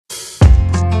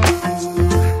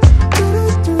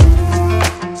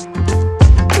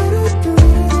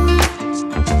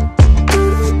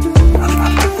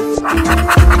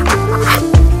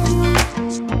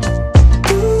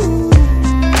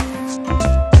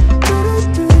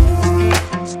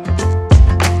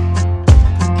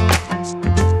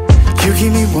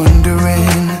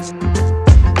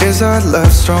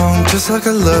strong, just like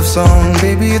a love song.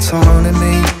 Baby, it's haunting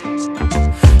me.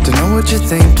 Don't know what you're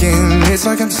thinking, it's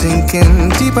like I'm sinking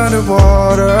deep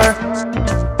underwater.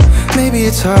 Maybe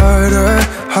it's harder,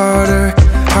 harder,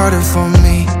 harder for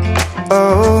me.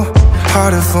 Oh,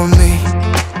 harder for me.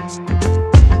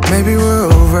 Maybe we're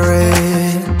over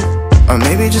it, or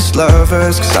maybe just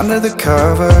lovers, cause under the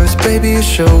covers, baby,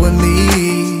 you're showing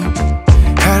me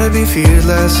how to be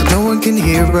fearless, so no one can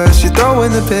hear us. You're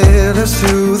throwing the pillars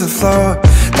to the floor.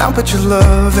 Now put your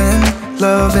loving,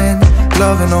 loving,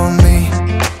 loving on me.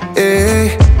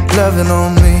 Eh, loving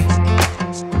on me.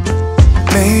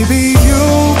 Maybe you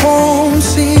won't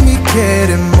see me get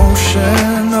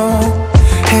emotional,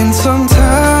 and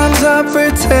sometimes I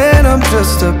pretend I'm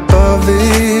just above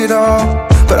it all.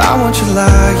 But I want you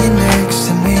lying next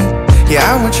to me. Yeah,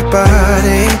 I want your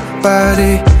body,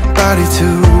 body, body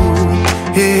too.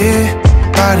 Yeah,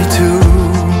 body too.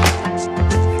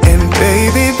 And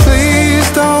baby, please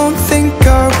don't think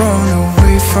I'll run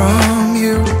away from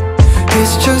you.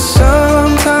 It's just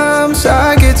sometimes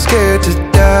I get scared to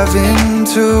dive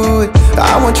into it.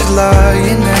 I want you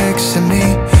lying next to me.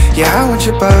 Yeah, I want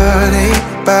your body,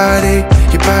 body,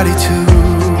 your body too.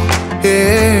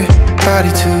 Yeah,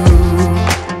 body too.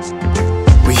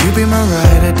 Will you be my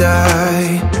ride or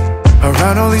die?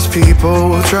 Around all these people,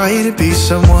 we'll try to be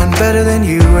someone better than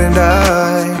you and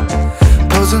I.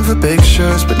 Posing for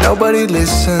pictures, but nobody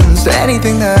listens to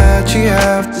anything that you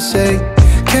have to say.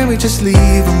 Can we just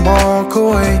leave and walk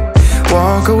away?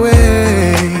 Walk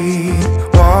away,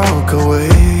 walk away.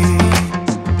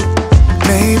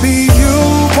 Maybe you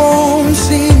won't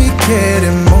see me get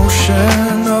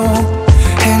emotional,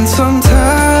 and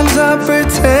sometimes I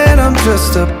pretend I'm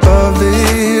just above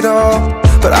it all.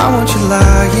 But I want you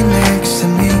lying next to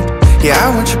me. Yeah, I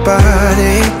want your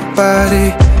body, body,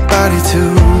 body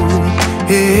too.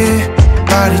 Yeah,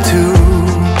 body too.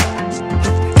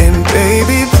 And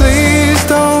baby, please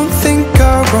don't think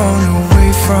I'll run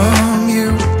away from you.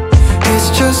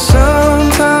 It's just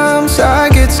sometimes I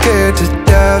get scared to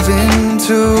dive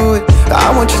into it. I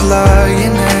want you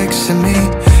lying next to me.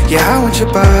 Yeah, I want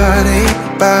your body,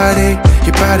 body,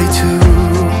 your body too.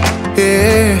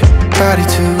 Yeah, body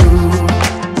too.